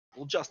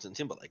Well, Justin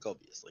Timberlake,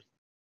 obviously.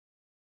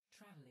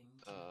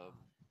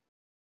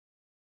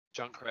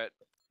 Junkrat,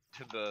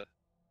 Timber,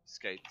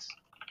 Skates.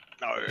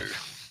 No.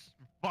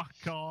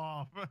 Fuck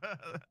off.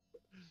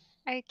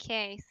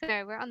 Okay, so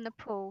we're on the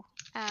pool.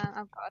 Oh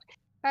god.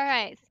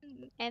 Alright,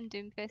 and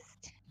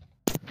Doomfist.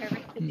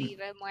 Arista,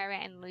 Diva, Moira,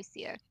 and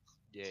Lucio.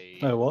 Yay.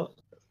 Oh, what?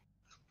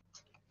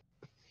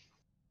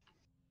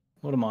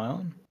 What am I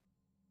on?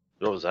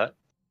 What was that?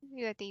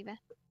 You're Diva.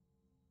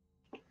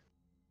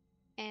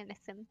 And a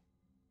Sim.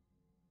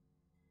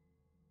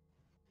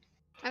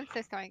 I'm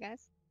so sorry, guys.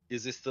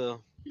 Is this the?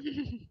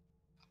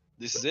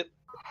 This is it?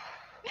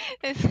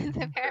 This is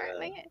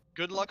apparently it.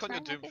 Good luck on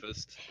your Try my best.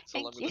 Doomfist. That's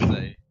all Thank I'm you.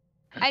 gonna say.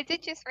 I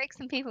did just rake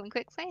some people in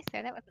quick play,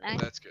 so that was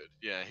nice. That's good.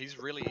 Yeah, he's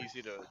really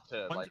easy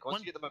to like. Once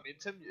you get the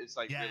momentum, it's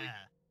like Yeah. really.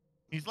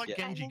 He's like Yeah.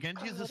 Genji. I just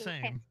Genji's got a the little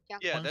same. tense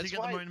jump. Yeah, Once that's you get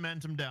why. the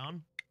momentum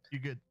down, you're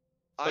good.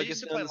 I Focus used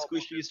to down play the a lot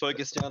more squishies,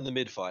 focus down the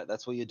mid fight.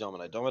 That's where you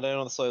dominate. Dominate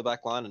on the slow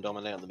back line and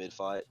dominate on the mid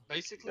fight.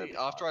 Basically, That'd be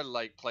after I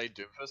like played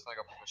Doomfist and I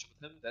got proficient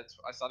with him,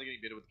 I started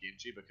getting better with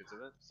Genji because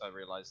of it. So I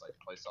realized like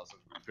playstyles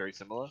are very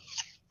similar.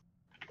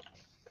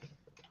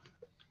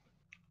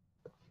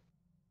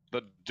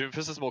 But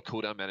Doomfist is more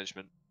cooldown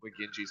management, where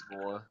Genji's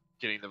more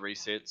getting the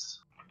resets.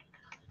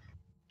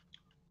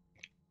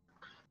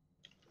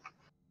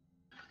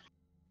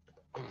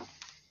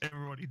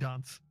 Everybody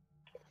dance.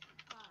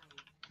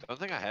 I don't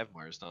think I have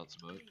Moira's dance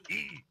mode.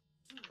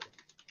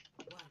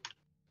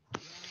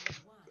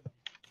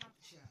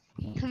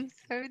 I'm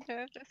so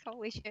nervous.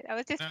 Holy shit. I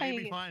was just No, trying you'll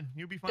to be get fine.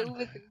 You'll be fine.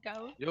 Silvers and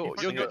gold. You're You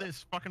got good.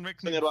 this. Fucking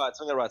Rick. Swing it right,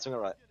 swing it right, swing it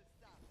right.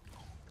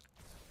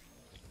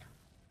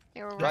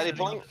 They were Right, right. hit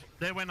point.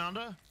 They went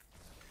under.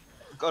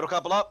 Got a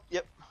couple up.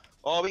 Yep.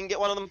 Oh, we can get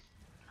one of them.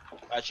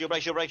 Alright, shield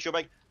break, shield break, shield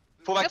break.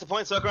 Pull back Yep. to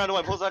point, circle around the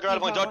way, pull circle around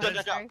the point. Dodge,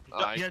 dodge, dodge,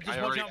 dodge. Yeah,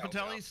 just watch out for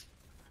tellies.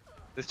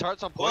 There's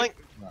turrets on Pulling.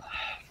 point.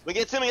 We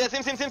get Tim, we get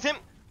Tim.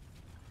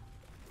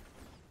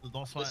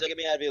 Lost fight. Lucio, get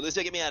me out of here.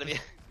 Lucio, get me out of here.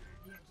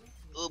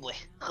 Oh boy,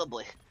 oh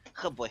boy,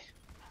 oh boy.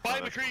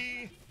 Bye,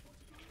 McCree.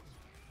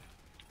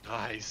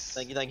 Nice.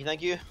 Thank you, thank you,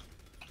 thank you.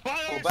 Bye,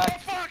 Pull oh,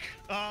 back. fuck.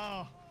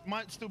 Oh,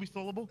 might still be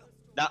stallable.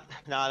 Nah,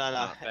 nah, nah,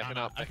 nah. Backing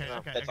up, backing Okay, up.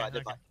 okay, Dead okay, fight,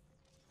 dead okay. fight.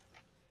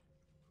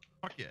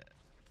 Fuck yeah.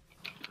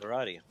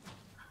 Alrighty.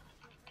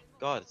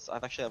 God,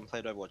 I've actually haven't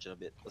played Overwatch in a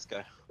bit. Let's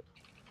go.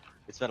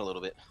 It's been a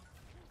little bit.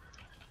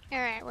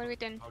 Alright, what are we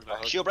doing?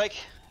 Shield break.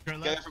 Go Go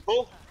left. for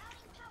pull.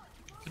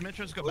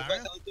 Symmetra's got Pull back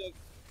barrier. to Lucio.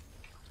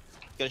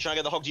 Gonna try and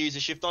get the hog to use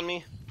his shift on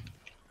me.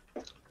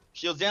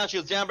 Shields down,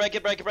 break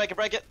it, break it, break it,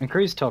 break it.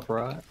 McCree's top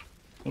right.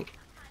 His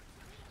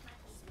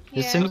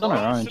Yeah. Sim's on her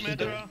Oh, own. She's dead.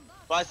 Symmetra.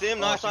 Nice him,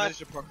 nice, nice. Managed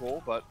to proc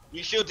wall, but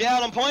You shield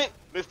down on point.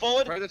 Move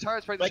forward. break the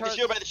turrets, break the Break the turrets.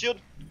 shield, break the shield.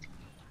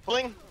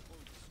 Pulling.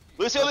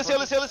 Lucio.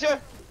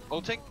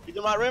 Ulting. He's in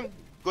the right room.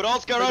 Good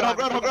ults, go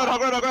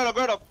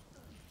Roadhog.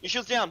 Your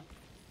shield's down.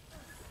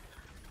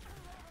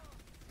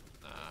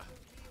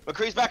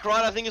 McCree's back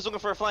right, I think he's looking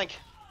for a flank.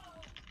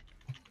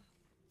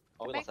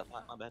 Oh, we lost that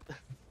flank, my bad.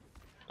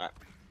 Alright.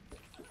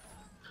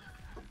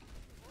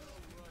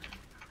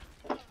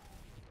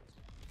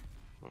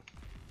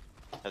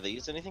 Have they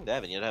used anything? They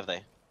haven't yet, have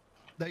they?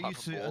 They Apart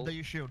use from wall. they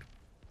use shield.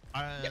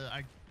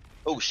 I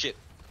Oh shit.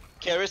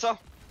 Carissa?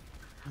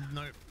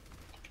 no.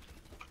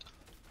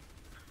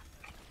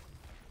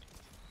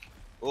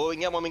 Oh, we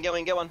can get one, we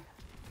can get one.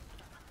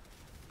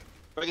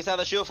 Break us out of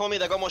the shield for me,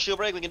 they got more shield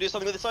break, we can do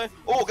something with this though.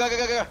 Oh,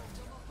 go.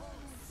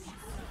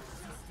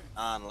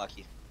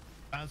 Unlucky.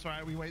 That's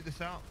right. We wait this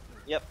out.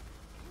 Yep.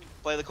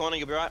 Play the corner,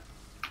 you'll be right.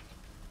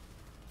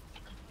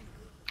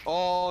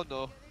 Oh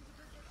no.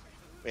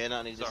 Yeah,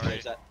 no, need to Sorry.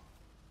 escape that.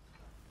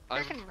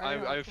 Freaking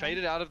Roadhog, I man.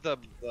 faded out of the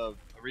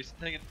recent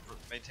thing and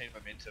maintained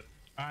momentum.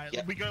 All right,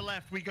 Yep. we go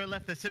left. We go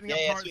left. They're setting Yeah,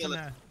 up yeah, turrets swing in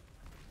left. there.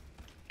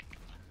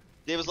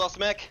 Diva's lost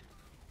mech.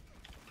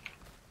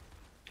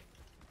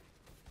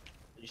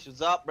 Your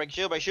shield's up, break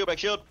shield.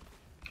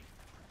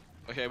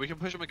 Okay, we can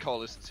push him in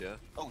coalescence here.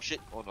 Oh shit.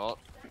 Or not.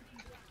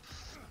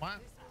 What?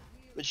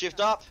 Mid shift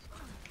up.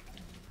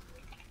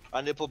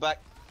 I need to pull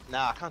back.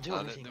 Nah, I can't do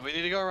anything. We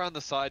need to go around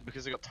the side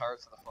because they got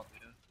turrets in the front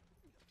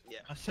here.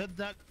 I said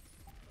that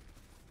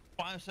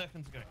 5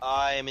 seconds ago.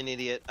 I am an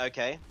idiot.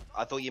 Okay.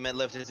 I thought you meant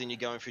left as in you're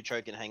going through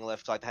choke and hang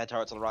left, like they had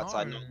turrets on the right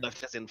side, No. not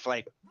left as in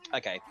flank.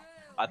 Okay.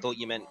 I thought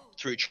you meant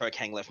through choke,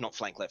 hang left, not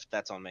flank left.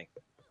 That's on me.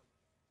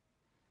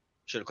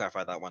 Should have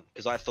clarified that one.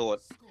 Because I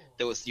thought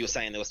you were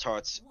saying there was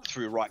turrets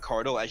through right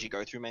corridor as you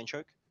go through main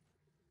choke.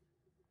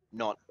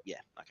 Not, yeah,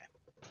 okay.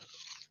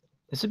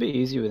 This would be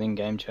easy with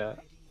in-game chat.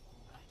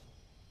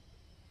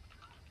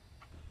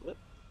 What?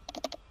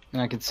 And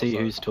I can see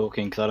sorry. who's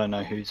talking because I don't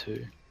know who's who.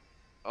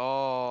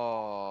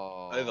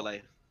 Oh.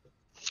 Overlay.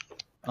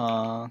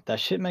 That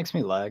shit makes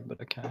me lag, but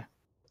okay.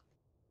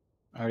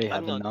 I already have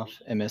I'm not-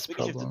 enough MS we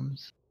can shift it.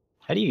 problems.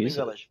 How do you use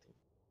it? Things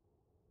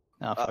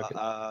Ah, fuck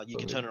it. you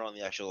can turn it on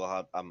the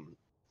actual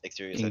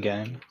exterior In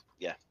game.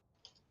 Yeah.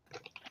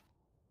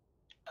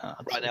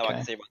 That's Right now I okay.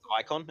 can see everyone's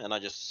icon and I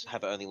just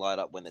have it only light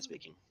up when they're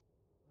speaking.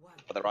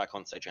 But their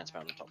icons stay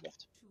transparent on the top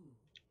left.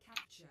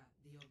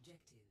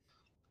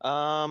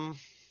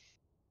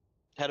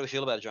 How do we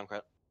feel about it,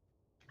 Junkrat?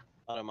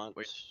 I don't mind.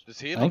 Wait, does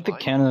he I have think a the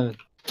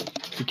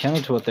mic?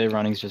 counter to what they're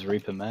running is just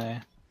Reaper May.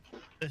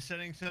 They're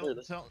setting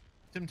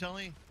Tim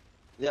Telly.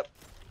 Yep.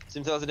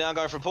 Simtel's are down,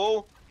 going for a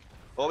pull.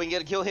 Or we can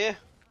get a kill here.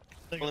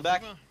 They On the got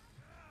back. Sigma.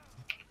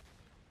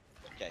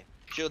 Okay.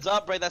 Shields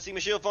up. Break that Sigma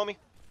shield for me.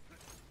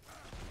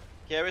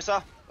 Okay,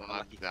 Rissa. Oh,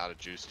 I'm out of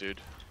juice,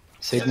 dude.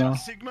 Sigma.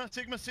 Sigma.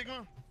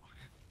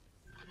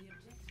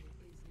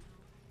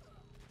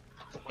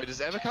 Wait,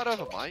 does Avocado have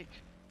a mic?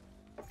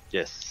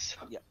 Yes.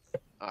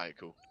 Alright,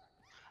 cool.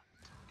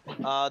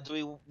 Do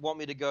we want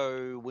me to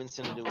go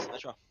Winston and do a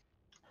Symmetra?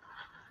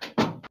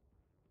 I'm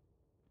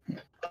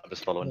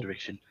just following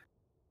direction.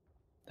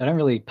 They don't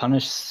really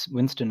punish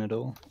Winston at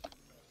all.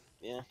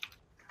 Yeah.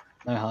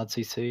 No hard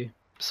CC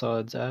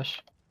besides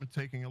Ash. We're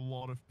taking a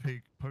lot of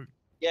pig poke.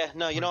 Yeah,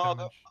 no, you know,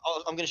 damage.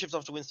 I'm gonna shift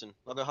off to Winston.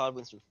 I'll go hard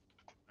Winston.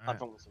 Hard Alright.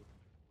 from Winston.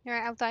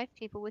 Alright, I'll dive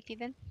people with you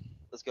then.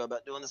 Let's go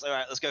about doing this.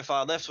 Alright, let's go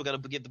far left. We're gonna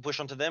give the push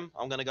onto them.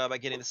 I'm gonna go about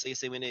getting the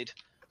CC we need.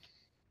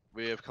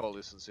 We have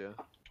coalescence here.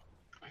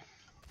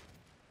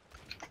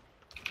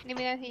 Let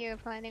me know who you're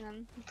planning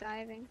on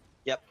diving.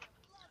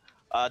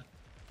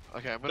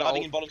 Okay, I'm gonna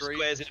Diving ult in bottom 3,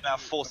 squares in about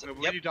 4 Okay, seconds.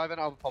 when Yep. you dive in,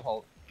 I'll pop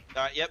ult.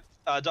 Alright, yep.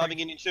 Diving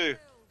in 2.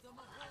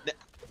 No,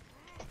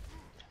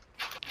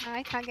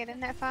 I can't get in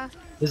that far.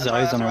 This That's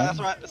right, Zoe's on that's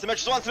her right, own. that's right.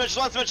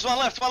 Symmetra's one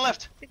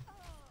left.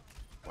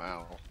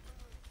 Wow.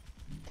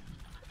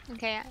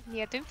 Okay,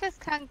 yeah, Doomfist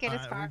can't get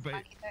as Alright, far as we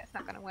Monkey, so it's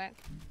not gonna work.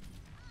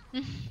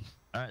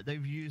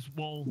 They've used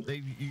Wall.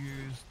 They've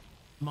used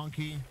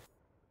Monkey.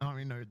 I don't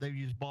really know. They've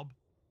used Bob.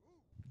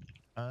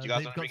 You guys They've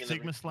wanna got bring in the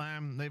Sigma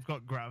Slam. They've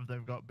got Grav.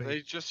 They've got Bait.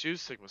 They just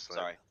used Sigma Slam.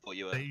 Sorry, thought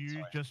you were. They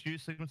Sorry. just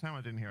used Sigma Slam.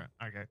 I didn't hear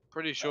it. Okay.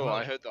 Pretty sure Well,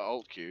 I heard the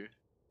ult queue.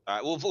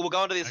 Alright, we'll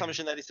go into the Okay.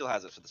 assumption that he still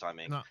has it for the time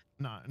being.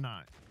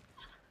 No.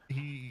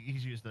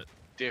 He's used it.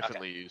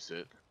 Definitely used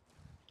it.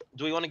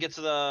 Do we want to get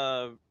to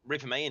the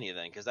Reaper May in here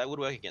then? Because that would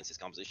work against this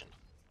composition.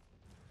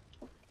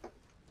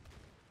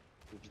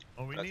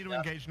 Oh, we That's need to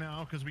down. engage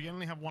now because we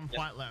only have one Yep.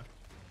 fight left.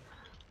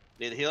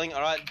 Need the healing?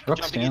 Alright,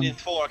 Rock's jumping in down.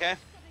 4, okay?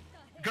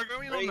 Go in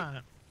Three. on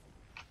that.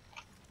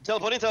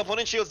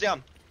 Teleporting, shields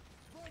down.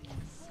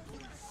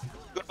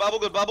 Good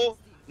bubble.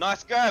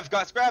 Nice grab.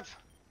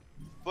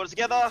 Put it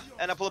together,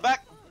 and I pull it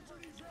back.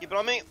 Keep it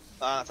on me.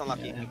 That's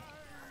unlucky. Yeah.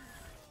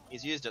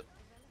 He's used it.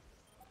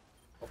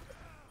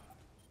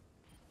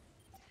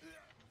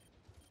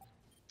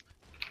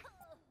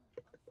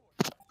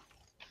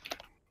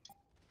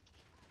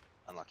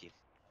 Unlucky.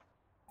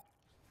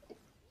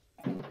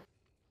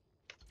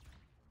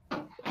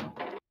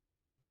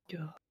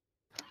 God.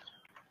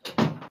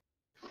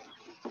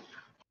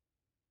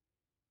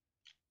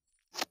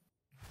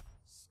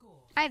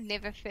 I've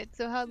never fed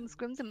so hard in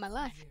scrims in my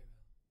life.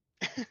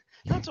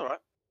 That's alright.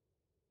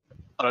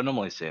 I don't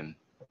normally see him.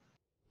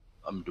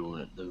 I'm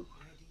doing it though.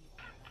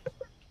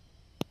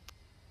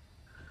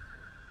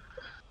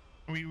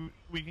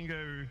 We can go.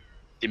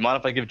 Do you mind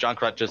if I give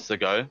Junkrat just a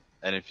go?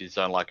 And if you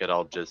don't like it,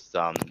 I'll just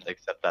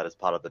accept that as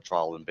part of the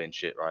trial and being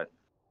shit, right?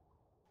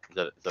 Is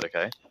that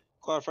okay?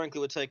 Quite frankly,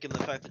 we're taking the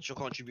fact that you're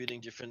contributing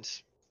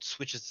different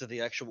switches to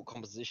the actual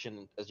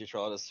composition as you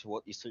try as to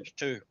what you switch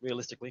to,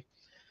 realistically.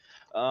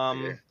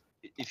 Yeah.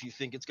 If you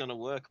think it's going to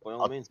work, by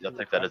all I'll means.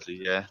 take that as a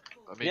yeah.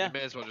 I mean, Yeah. you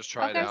may as well just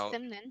try I'll it go out.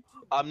 sim then.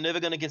 I'm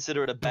never going to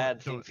consider it a bad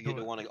do thing it, for you do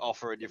to it. want to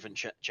offer a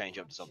different change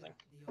up to something.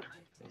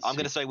 I'm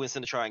going to say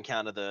Winston to try and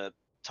counter the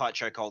tight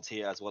choke holds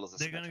here as well as the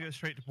They're Symmetra. gonna go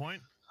straight to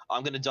point.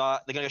 I'm going to die.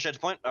 They're going to go straight to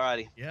point?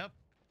 Alrighty. Yep.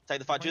 Take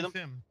the fight to Play them.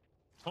 sim.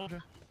 Soldier.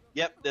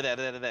 Yep, they're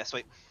there.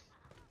 Sweet.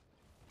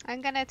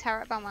 I'm gonna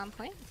turret bomb 1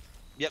 point.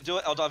 Yep, do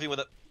it. I'll dive in with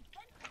it.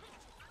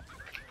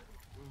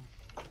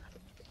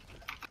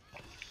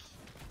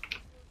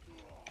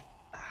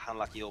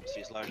 Unlucky orbs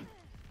too slow.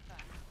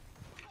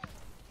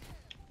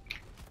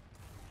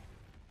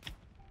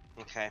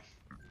 Okay.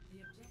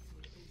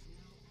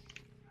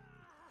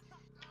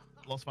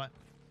 Lost fight.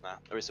 Nah,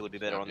 Orisa would be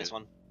better Yeah, on this good.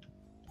 one.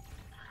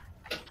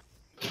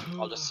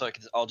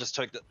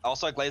 I'll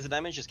soak laser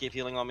damage, just keep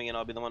healing on me and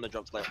I'll be the one that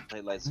drops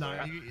laser. No,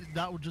 Alright,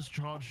 that would just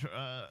charge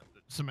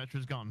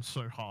Symmetra's gun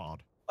so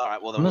hard. Alright,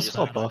 well then I'm we'll gonna just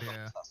swap off.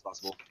 Yeah. That's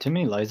possible. Too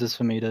many lasers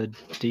for me to Should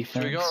we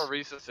defense. go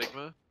Orisa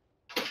Sigma?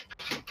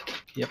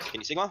 Can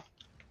you Sigma?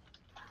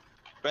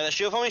 Bring that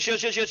shield for me,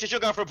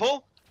 shield, go for a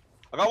pull.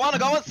 I got one,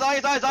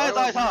 size,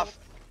 half.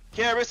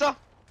 Here, Orisa.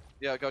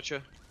 Yeah,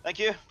 gotcha. Thank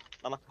you.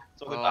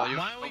 It's all good. Oh, you-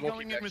 Why are we I'm walking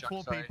going back, in with Chuck,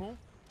 4 sorry. people?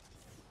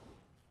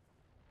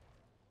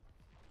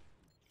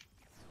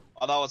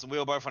 Oh, we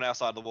were both on our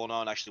side of the wall. No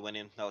one actually went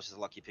in. That was just a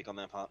lucky pick on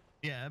their part.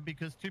 Yeah,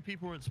 because 2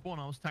 people were at spawn.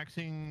 I was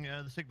taxing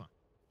the Sigma.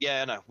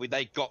 Yeah, no,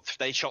 they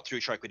shot through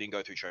choke. We didn't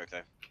go through choke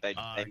though. They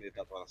Okay. moved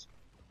up on us.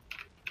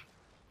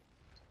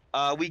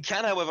 We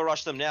can, however,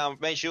 rush them now.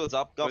 Main shields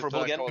up. Go for a With pull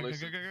that again. call- Go, go,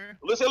 listen. go, go, go.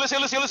 Lucio.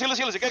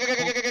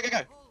 Go.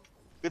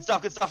 Good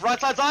stuff. Right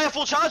side, Zaya,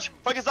 full charge.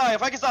 Focus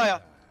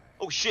Zaya.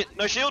 Oh shit,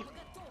 no shield.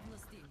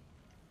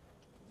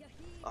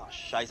 Oh,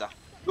 Shazer.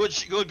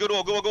 Good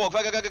walk. Go.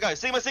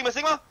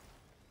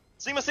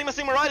 Sigma.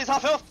 Sigma, right, he's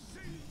half health.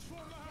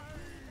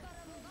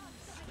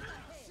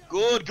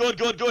 Good.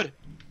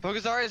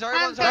 Focus Zarya, Zarya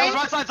I'm one, sorry. Zarya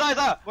Right side,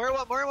 side. Moira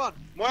one, Moira one.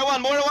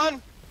 More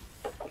one.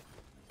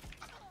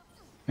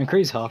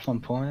 McCree's half on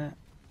point.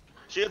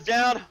 Shields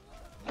down.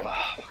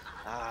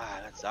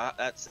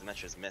 That's the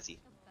match was messy.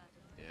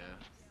 Yeah.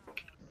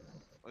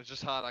 It's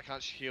just hard, I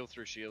can't heal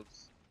through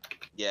shields.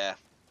 Yeah.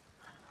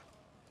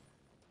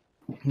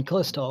 I'm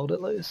close to ult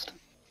at least.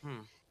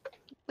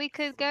 We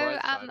could The go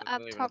bright side, it's up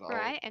not even top an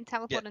right and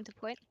teleport into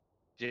point.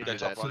 Yeah, Go do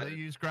top that. So right. they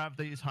use grab,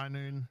 they use high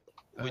noon.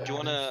 Would you they've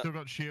wanna- Still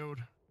got shield.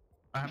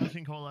 I haven't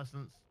seen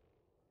coalescence.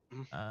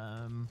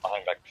 I'll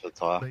hang back for the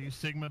tire. They use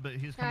Sigma, but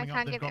he's No, I coming up.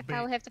 can't They've get got it.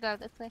 I'll beat. have to go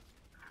this way.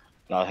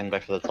 No, I'll hang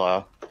back for the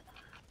tire.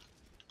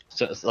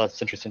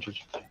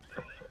 Sentry.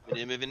 We need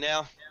to move in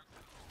now.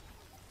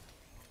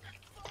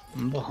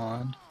 I'm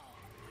behind.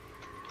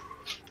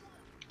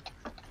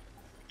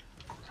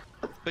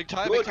 Big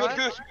tire, Good, big tire.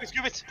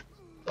 good.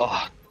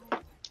 Oh,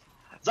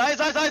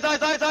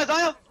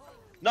 Zaya.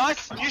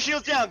 Nice. New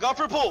shields down. Go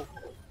for a pull.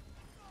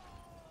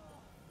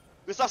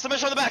 Good stuff.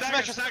 Submission on the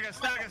back.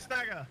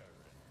 Stagger.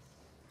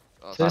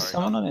 Oh, There's sorry.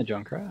 someone on a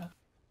Junkrat.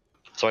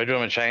 so I do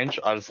him a change.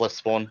 I just left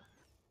spawn.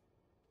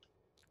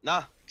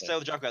 Nah, stay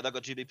with the Junkrat. They've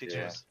got 2 big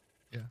pictures.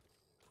 Yeah.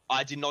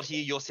 I did not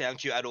hear your sound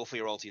cue at all for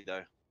your ulti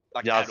though.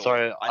 Like, Yeah, at all.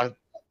 sorry. I-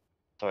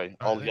 Sorry. Alright,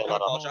 I'll they've yell got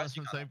that up.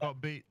 coalescence, they've got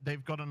beat.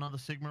 They've got another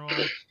Sigma on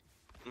it.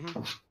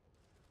 Mhm.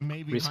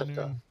 Maybe Reset high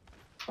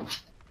noon.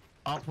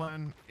 Our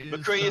plan is.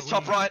 McCree that is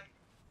top we- right.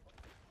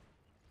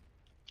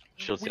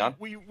 Shields down.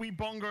 We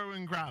bongo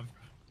and grab.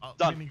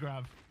 Done. Mini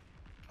grab.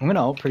 I'm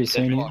gonna ult pretty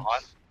soon. Sentry Here.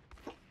 behind.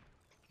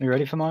 You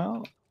ready for my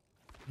ult?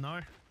 No,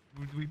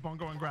 we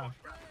bongo and grab.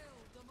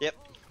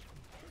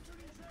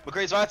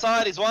 McCree's right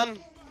side. He's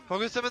one.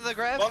 Focus them in the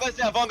grab. Bongos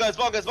down.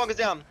 Bongos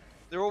down.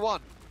 They're all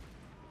one.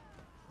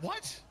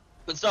 What?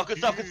 Good stuff.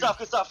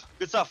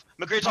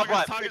 McCree top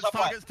right. McCree top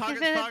right.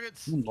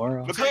 Targets.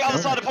 Moira. McCree other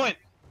side of point.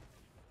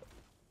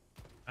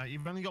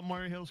 You've only got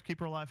Moira Hills. Keep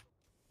her alive.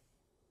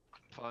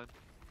 Fine.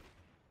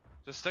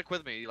 Just stick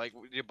with me. Like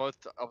you're both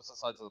opposite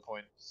sides of the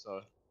point,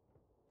 so.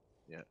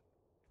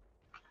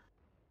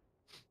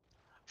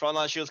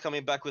 Frontline shields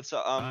coming back with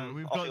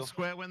We've off got heel.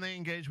 square. When they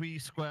engage, we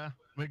square.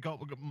 We've got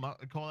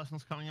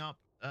coalescence coming up.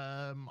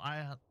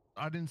 I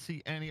didn't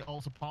see any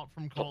ults apart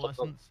from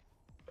coalescence.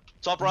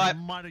 Top right. They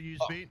might have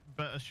used beat,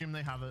 but assume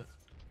they have it.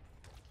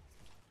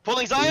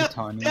 Pulling Zaya.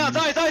 Timing. Down.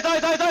 Zaya.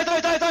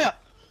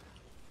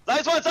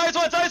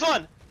 Zaya's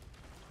one.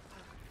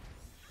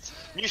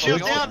 New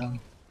shields Pulling down.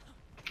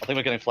 I think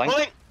we're getting flanked.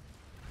 Pulling.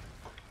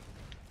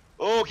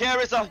 Oh,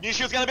 Karissa. New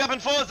shield's gonna be up in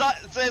 4.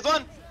 There's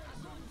one.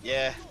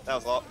 Yeah, that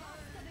was a lot.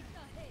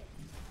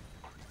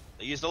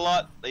 They used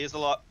a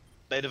lot.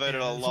 They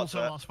devoted a It's lot also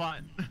to a it. last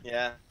fight.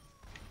 Yeah.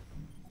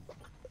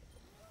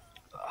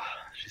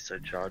 She's so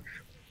charged.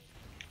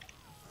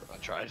 I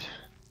tried.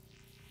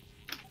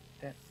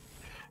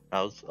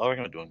 I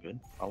reckon we're doing good.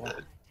 I like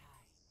it.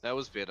 That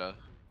was better.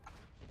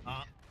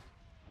 That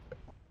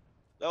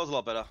was a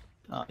lot better.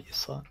 Oh, you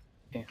slut.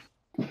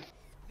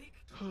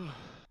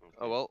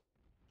 Oh well.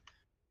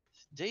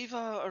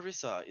 Diva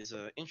Orisa is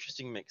an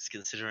interesting mix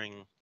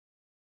considering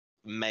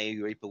May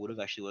Reaper would have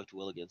actually worked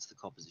well against the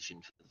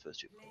composition for the first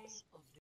 2 players.